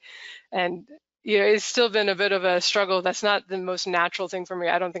great, and it's still been a bit of a struggle. That's not the most natural thing for me.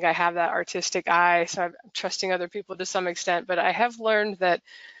 I don't think I have that artistic eye, so I'm trusting other people to some extent. But I have learned that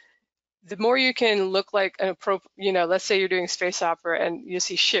the more you can look like an appropriate, let's say you're doing space opera and you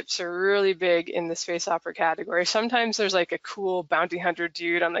see ships are really big in the space opera category. Sometimes there's like a cool bounty hunter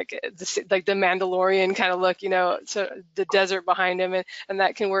dude on like the Mandalorian kind of look, so the desert behind him, and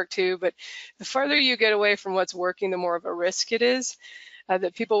that can work too. But the farther you get away from what's working, the more of a risk it is.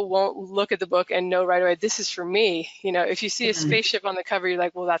 That people won't look at the book and know right away, this is for me. If you see a spaceship on the cover, you're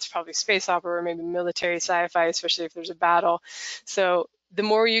like, well, that's probably space opera or maybe military sci-fi, especially if there's a battle. So the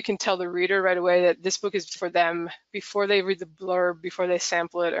more you can tell the reader right away that this book is for them before they read the blurb, before they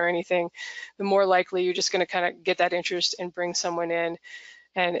sample it or anything, the more likely you're just going to kind of get that interest and bring someone in.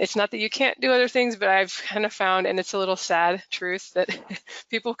 And it's not that you can't do other things, but I've kind of found, and it's a little sad truth, that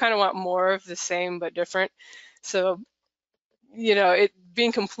people kind of want more of the same but different. So it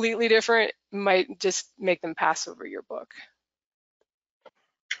being completely different might just make them pass over your book.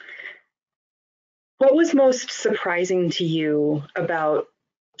 What was most surprising to you about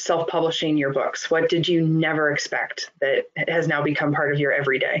self-publishing your books? What did you never expect that has now become part of your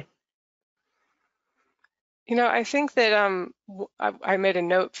everyday? I think that I made a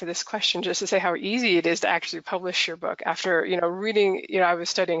note for this question just to say how easy it is to actually publish your book. After reading, I was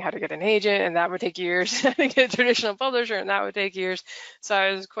studying how to get an agent, and that would take years. To get a traditional publisher, and that would take years. So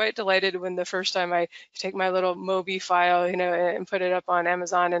I was quite delighted when the first time I take my little Mobi file, and put it up on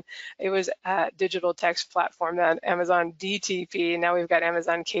Amazon, and it was a digital text platform, that Amazon DTP. And now we've got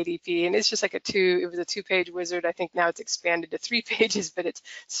Amazon KDP, and it's just like it was a 2-page wizard. I think now it's expanded to 3 pages, but it's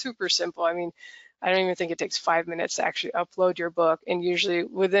super simple. I mean, I don't even think it takes 5 minutes to actually upload your book, and usually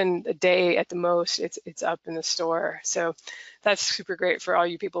within a day at the most, it's up in the store. So that's super great for all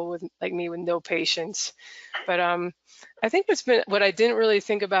you people like me with no patience. But I think what I didn't really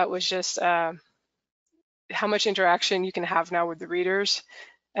think about was just how much interaction you can have now with the readers,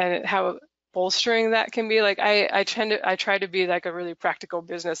 and how bolstering that can be. Like I try to be like a really practical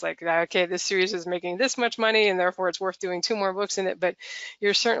business, like, okay, this series is making this much money and therefore it's worth doing 2 more books in it. But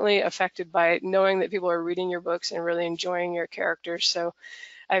you're certainly affected by knowing that people are reading your books and really enjoying your characters. So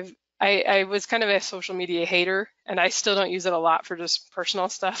I was kind of a social media hater, and I still don't use it a lot for just personal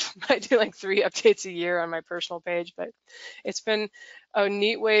stuff. I do like 3 updates a year on my personal page, but it's been a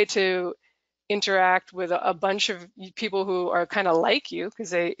neat way to interact with a bunch of people who are kind of like you,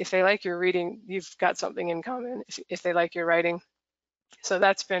 because if they like your reading, you've got something in common if they like your writing. So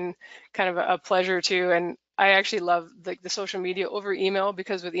that's been kind of a pleasure too. And I actually love the social media over email,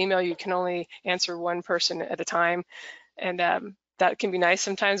 because with email you can only answer one person at a time, and that can be nice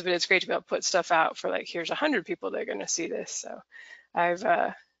sometimes, but it's great to be able to put stuff out for like, here's 100 people that are going to see this. So I've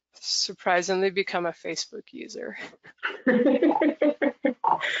surprisingly become a Facebook user.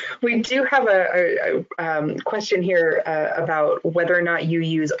 We do have a question here about whether or not you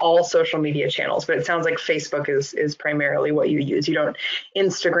use all social media channels, but it sounds like Facebook is primarily what you use. You don't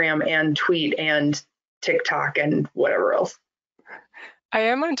Instagram and tweet and TikTok and whatever else. I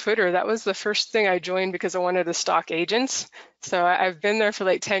am on Twitter. That was the first thing I joined because I wanted to stalk agents. So I've been there for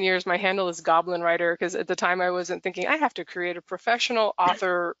like 10 years. My handle is Goblin Writer, because at the time I wasn't thinking I have to create a professional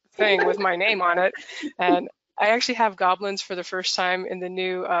author thing with my name on it. And I actually have goblins for the first time in the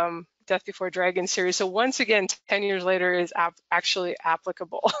new Death Before Dragon series. So once again, 10 years later is actually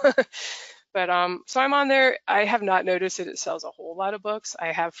applicable. But so I'm on there. I have not noticed that it sells a whole lot of books.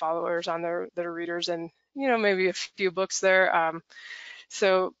 I have followers on there that are readers, and maybe a few books there.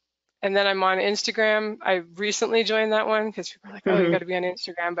 And then I'm on Instagram. I recently joined that one because people are like, oh, you got to be on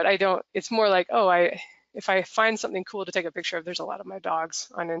Instagram. But I don't. It's more like, if I find something cool to take a picture of, there's a lot of my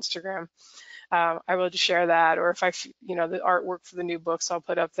dogs on Instagram. I will just share that, or if the artwork for the new books I'll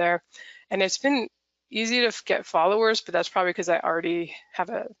put up there. And it's been easy to get followers, but that's probably because I already have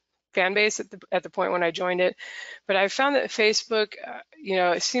a fan base at the point when I joined it. But I found that Facebook,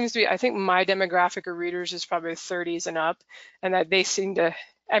 it seems to be, I think my demographic of readers is probably 30s and up, and that they seem to,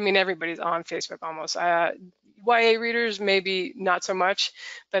 everybody's on Facebook almost. YA readers, maybe not so much,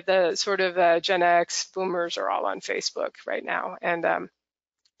 but the sort of Gen X boomers are all on Facebook right now. And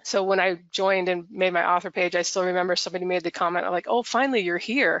so when I joined and made my author page, I still remember somebody made the comment like, oh, finally you're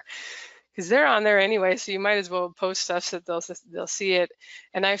here, because they're on there anyway, so you might as well post stuff so that they'll see it.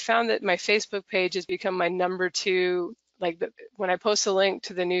 And I found that my Facebook page has become my number 2 like when I post a link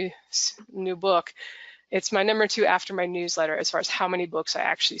to the new book, it's my number 2 after my newsletter as far as how many books I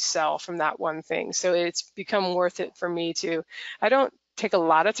actually sell from that one thing. So it's become worth it for me to, I don't take a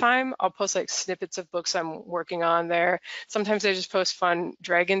lot of time. I'll post like snippets of books I'm working on there. Sometimes I just post fun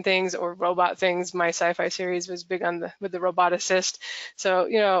dragon things or robot things. My sci-fi series was big on with the roboticist. So,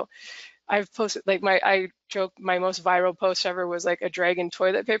 you know, I've posted like I joke my most viral post ever was like a dragon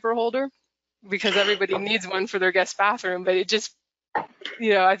toilet paper holder, because everybody needs one for their guest bathroom, but it just,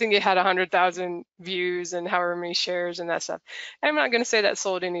 you know, I think it had 100,000 views and however many shares and that stuff. And I'm not going to say that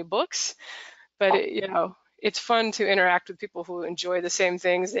sold any books, but it, you know, it's fun to interact with people who enjoy the same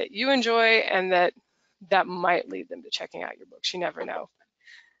things that you enjoy, and that might lead them to checking out your books. You never know.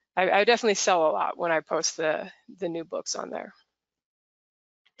 I definitely sell a lot when I post the new books on there.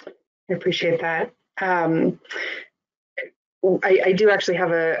 I appreciate that. I do actually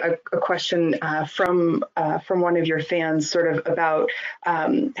have a question from one of your fans, sort of about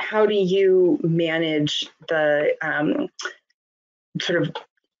how do you manage the sort of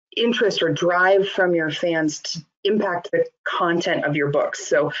interest or drive from your fans to impact the content of your books.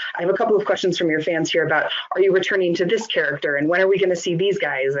 So I have a couple of questions from your fans here about, are you returning to this character, and when are we going to see these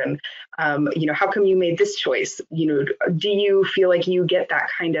guys, and you know, how come you made this choice? You know, do you feel like you get that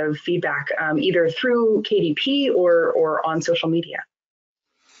kind of feedback either through KDP or on social media?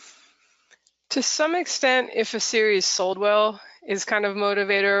 To some extent, if a series sold well, is kind of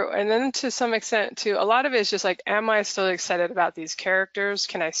motivator. And then to some extent too, a lot of it is just like, am I still excited about these characters?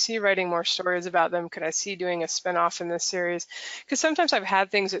 Can I see writing more stories about them? Can I see doing a spinoff in this series? Because sometimes I've had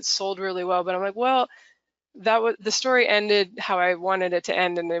things that sold really well, but I'm like, well, the story ended how I wanted it to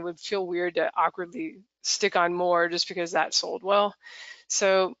end, and it would feel weird to awkwardly stick on more just because that sold well.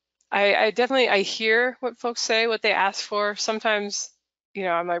 So I definitely hear what folks say, what they ask for. Sometimes, you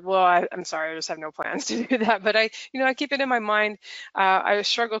know, I'm like, well, I'm sorry, I just have no plans to do that. But I keep it in my mind. I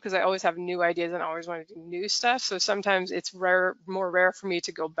struggle because I always have new ideas and I always want to do new stuff. So sometimes it's more rare for me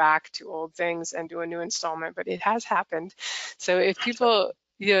to go back to old things and do a new installment, but it has happened. So if people,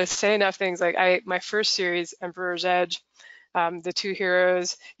 you know, say enough things, like my first series, Emperor's Edge, the two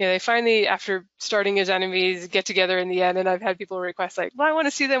heroes, you know, they finally, after starting as enemies, get together in the end. And I've had people request like, well, I want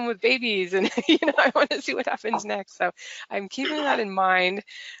to see them with babies, and you know, I want to see what happens next. So I'm keeping that in mind.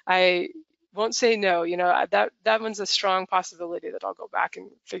 I won't say no. You know, that one's a strong possibility that I'll go back and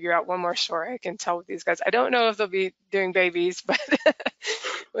figure out one more story I can tell with these guys. I don't know if they'll be doing babies, but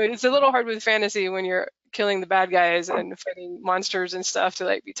it's a little hard with fantasy when you're killing the bad guys and fighting monsters and stuff to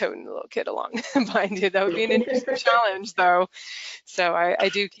like be toting the little kid along behind you. That would be an interesting challenge though. So I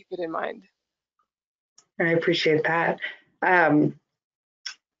do keep it in mind. I appreciate that.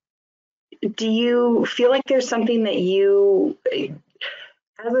 Do you feel like there's something that you,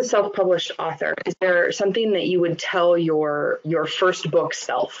 as a self-published author, is there something that you would tell your first book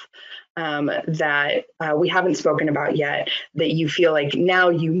self that we haven't spoken about yet, that you feel like now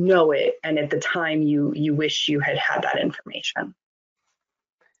you know it, and at the time you wish you had had that information?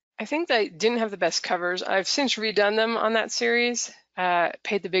 I think they didn't have the best covers. I've since redone them on that series.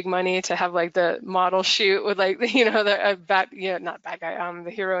 Paid the big money to have like the model shoot with like, you know, not bad guy,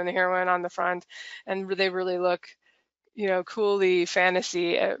 the hero and the heroine on the front, and they really look, you know, coolly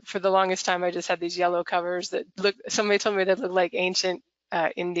fantasy. For the longest time, I just had these yellow covers that look. Somebody told me they look like ancient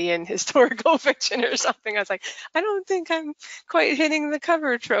Indian historical fiction or something. I was like, I don't think I'm quite hitting the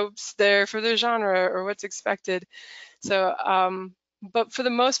cover tropes there for the genre or what's expected. So, but for the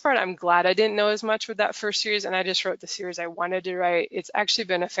most part, I'm glad I didn't know as much with that first series, and I just wrote the series I wanted to write. It's actually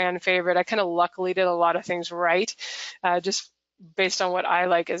been a fan favorite. I kind of luckily did a lot of things right, just based on what I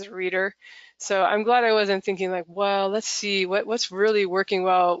like as a reader. So I'm glad I wasn't thinking like, well, let's see what's really working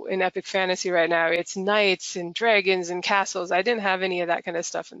well in epic fantasy right now. It's knights and dragons and castles. I didn't have any of that kind of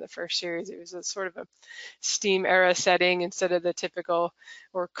stuff in the first series. It was a sort of a steam era setting instead of the typical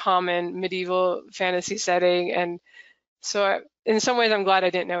or common medieval fantasy setting. And so in some ways, I'm glad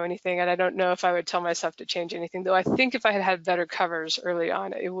I didn't know anything, and I don't know if I would tell myself to change anything, though I think if I had had better covers early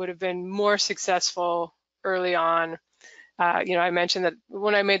on, it would have been more successful early on. You know, I mentioned that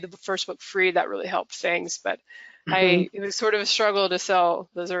when I made the first book free, that really helped things, but it was sort of a struggle to sell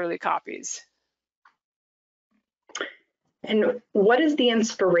those early copies. And what is the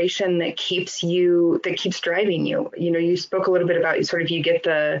inspiration that keeps driving you? You know, you spoke a little bit about you get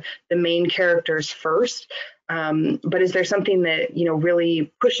the main characters first, but is there something that, you know,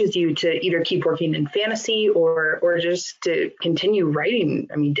 really pushes you to either keep working in fantasy or just to continue writing,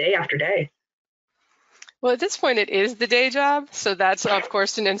 I mean, day after day? Well, at this point, it is the day job. So that's, of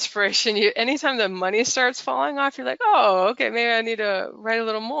course, an inspiration. Anytime the money starts falling off, you're like, oh, okay, maybe I need to write a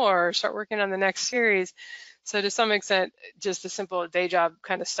little more or start working on the next series. So to some extent, just the simple day job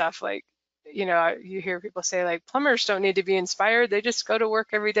kind of stuff, like, you know, you hear people say like plumbers don't need to be inspired. They just go to work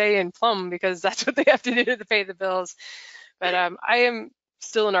every day and plumb because that's what they have to do to pay the bills. But I am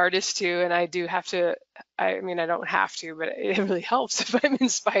still an artist too, and I do have to, I mean, I don't have to, but it really helps if I'm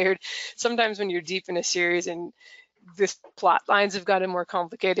inspired. Sometimes when you're deep in a series and this plot lines have gotten more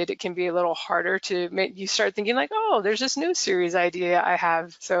complicated, it can be a little harder to make you start thinking like, oh, there's this new series idea I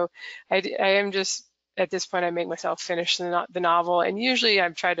have. So I am just, at this point, I make myself finish the novel, and usually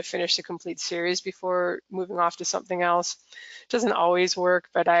I've tried to finish the complete series before moving off to something else. It doesn't always work,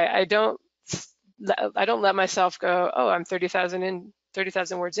 but I don't let myself go, oh, I'm 30,000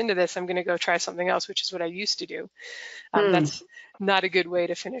 words into this, I'm going to go try something else, which is what I used to do. That's not a good way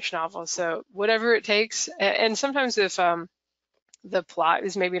to finish novels. So whatever it takes, and sometimes if the plot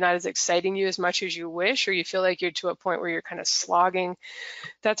is maybe not as exciting you as much as you wish, or you feel like you're to a point where you're kind of slogging,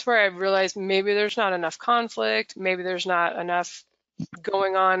 that's where I realized maybe there's not enough conflict, maybe there's not enough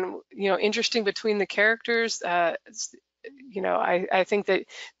going on, you know, interesting between the characters. You know, I think that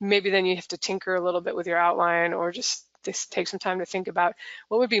maybe then you have to tinker a little bit with your outline, or just take some time to think about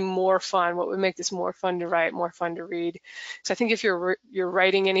what would be more fun, what would make this more fun to write, more fun to read. So I think if you're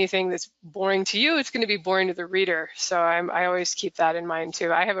writing anything that's boring to you, it's going to be boring to the reader. So I always keep that in mind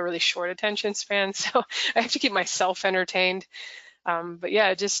too. I have a really short attention span, so I have to keep myself entertained. But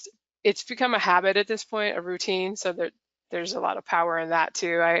yeah, it's become a habit at this point, a routine. So there's a lot of power in that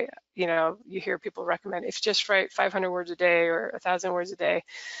too. You know, you hear people recommend if you just write 500 words a day or 1,000 words a day.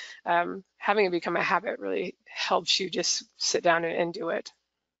 Having it become a habit really helps you just sit down and do it.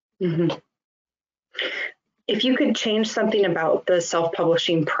 Mm-hmm. If you could change something about the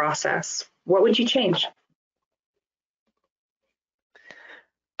self-publishing process, what would you change?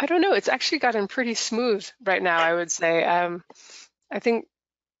 I don't know. It's actually gotten pretty smooth right now, I would say. I think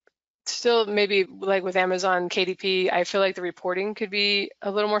still maybe like with Amazon KDP, I feel like the reporting could be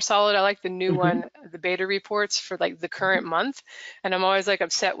a little more solid. I like the new one, the beta reports for like the current month. And I'm always like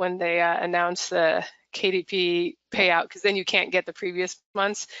upset when they announce the KDP payout, because then you can't get the previous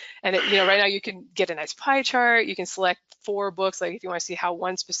months. And you know, right now you can get a nice pie chart. You can select 4 books, like if you want to see how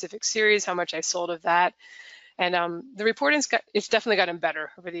one specific series, how much I sold of that. And the reporting's it's definitely gotten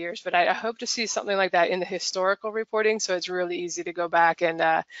better over the years, but I hope to see something like that in the historical reporting, so it's really easy to go back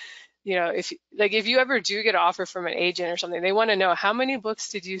and you know, if you ever do get an offer from an agent or something, they want to know how many books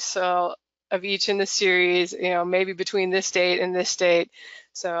did you sell of each in the series, you know, maybe between this date and this date.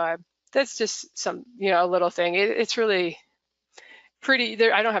 So that's just some, you know, a little thing. It's really pretty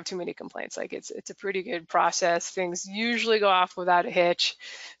there. I don't have too many complaints. Like it's a pretty good process. Things usually go off without a hitch.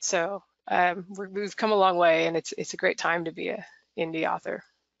 So we've come a long way, and it's a great time to be an indie author.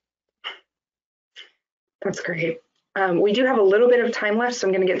 That's great. We do have a little bit of time left, so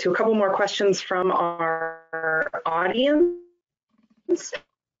I'm going to get to a couple more questions from our audience.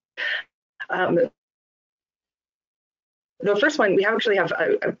 The first one, we actually have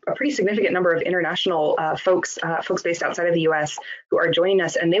a pretty significant number of international folks based outside of the US who are joining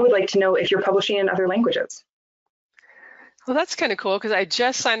us, and they would like to know if you're publishing in other languages. Well, that's kind of cool, because I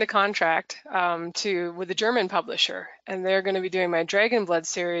just signed a contract with a German publisher, and they're going to be doing my Dragon Blood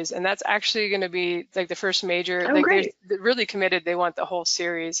series, and that's actually going to be like the first major. Oh, like great. they're really committed. They want the whole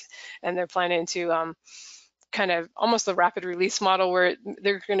series, and they're planning to kind of almost the rapid release model, where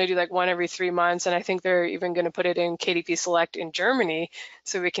they're going to do like one every 3 months, and I think they're even going to put it in KDP Select in Germany,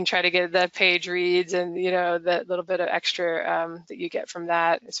 so we can try to get the page reads and, you know, the little bit of extra that you get from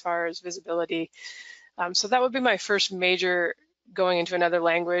that as far as visibility. So that would be my first major going into another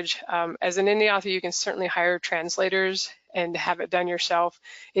language. As an indie author, you can certainly hire translators and have it done yourself.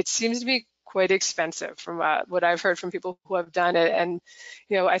 It seems to be quite expensive from what I've heard from people who have done it. And,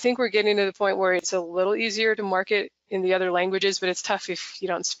 you know, I think we're getting to the point where it's a little easier to market in the other languages, but it's tough if you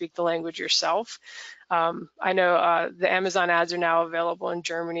don't speak the language yourself. I know the Amazon ads are now available in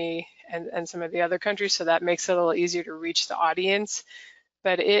Germany and some of the other countries, so that makes it a little easier to reach the audience.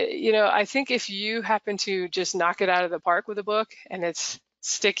 But you know, I think if you happen to just knock it out of the park with a book and it's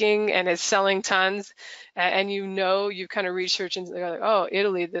sticking and it's selling tons, and you know, you kind of research and they're like, oh,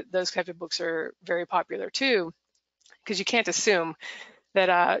 Italy, those types of books are very popular too, because you can't assume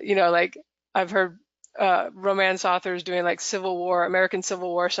that, you know, like I've heard romance authors doing like American Civil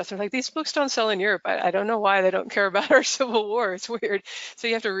War stuff. They're like, these books don't sell in Europe. I don't know why they don't care about our Civil War. It's weird. So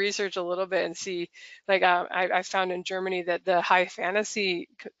you have to research a little bit and see. Like I found in Germany that the high fantasy,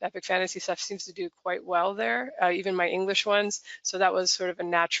 epic fantasy stuff seems to do quite well there, even my English ones. So that was sort of a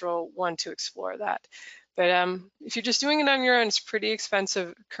natural one to explore that. But if you're just doing it on your own, it's pretty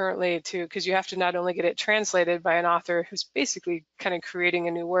expensive currently too, because you have to not only get it translated by an author who's basically kind of creating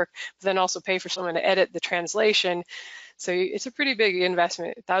a new work, but then also pay for someone to edit the translation. So it's a pretty big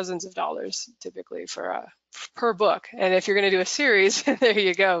investment, thousands of dollars typically for per book. And if you're going to do a series, there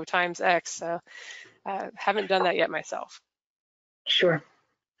you go, times X. So haven't done that yet myself. Sure.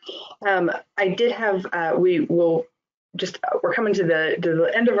 I did have, we're coming to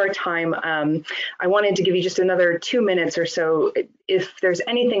the end of our time. I wanted to give you just another 2 minutes or so. If there's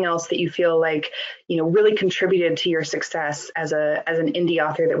anything else that you feel like, really contributed to your success as an indie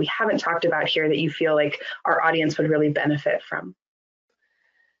author that we haven't talked about here that you feel like our audience would really benefit from.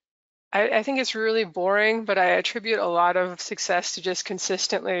 I think it's really boring, but I attribute a lot of success to just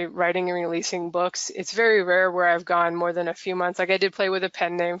consistently writing and releasing books. It's very rare where I've gone more than a few months. Like I did play with a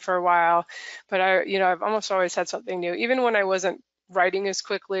pen name for a while, but I've almost always had something new. Even when I wasn't writing as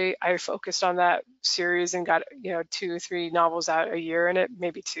quickly, I focused on that series and got 2 or 3 novels out a year in it,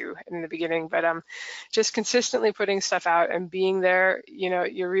 maybe 2 in the beginning. But just consistently putting stuff out and being there,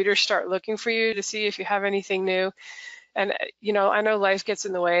 your readers start looking for you to see if you have anything new. And, I know life gets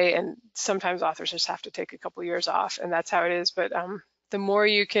in the way and sometimes authors just have to take a couple years off, and that's how it is. But the more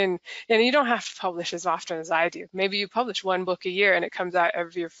you can, and you don't have to publish as often as I do. Maybe you publish 1 book a year and it comes out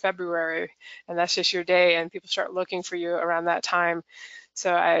every February, and that's just your day, and people start looking for you around that time.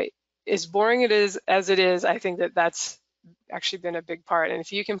 So as boring as it is, I think that's actually been a big part. And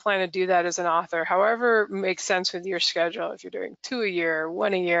if you can plan to do that as an author, however makes sense with your schedule, if you're doing 2 a year,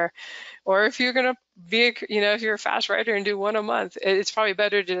 1 a year, or if you're going to be, if you're a fast writer and do 1 a month, it's probably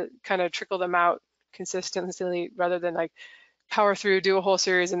better to kind of trickle them out consistently rather than like power through, do a whole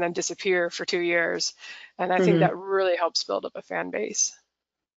series and then disappear for 2 years. And I think that really helps build up a fan base.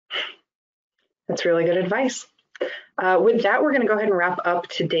 That's really good advice. With that, we're going to go ahead and wrap up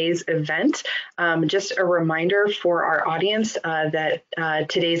today's event. Just a reminder for our audience that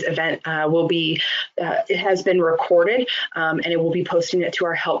today's event it has been recorded and it will be posting it to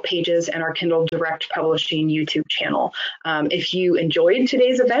our help pages and our Kindle Direct Publishing YouTube channel. If you enjoyed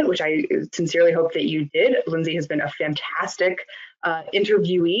today's event, which I sincerely hope that you did, Lindsay has been a fantastic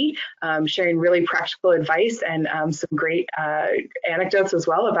interviewee, sharing really practical advice and some great anecdotes as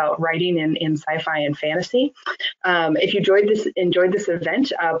well about writing in sci-fi and fantasy. If you enjoyed this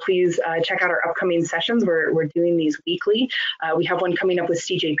event, please check out our upcoming sessions. We're doing these weekly. We have one coming up with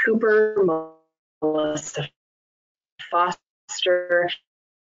CJ Cooper, Melissa Foster,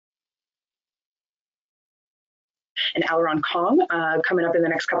 and Aileron Kong coming up in the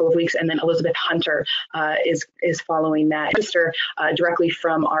next couple of weeks, and then Elizabeth Hunter is following that. Register directly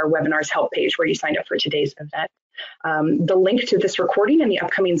from our webinars help page where you signed up for today's event. The link to this recording and the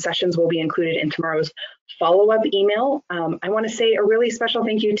upcoming sessions will be included in tomorrow's follow-up email. I want to say a really special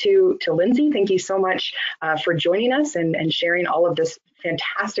thank you to Lindsay. Thank you so much for joining us and sharing all of this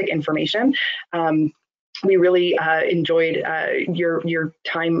fantastic information. We really enjoyed your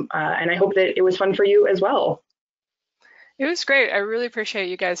time, and I hope that it was fun for you as well. It was great. I really appreciate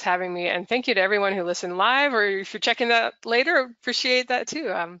you guys having me, and thank you to everyone who listened live, or if you're checking that later, appreciate that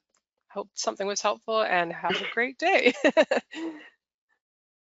too. Hope something was helpful, and have a great day.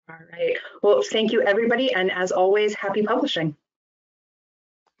 All right. Well, thank you, everybody, and as always, happy publishing.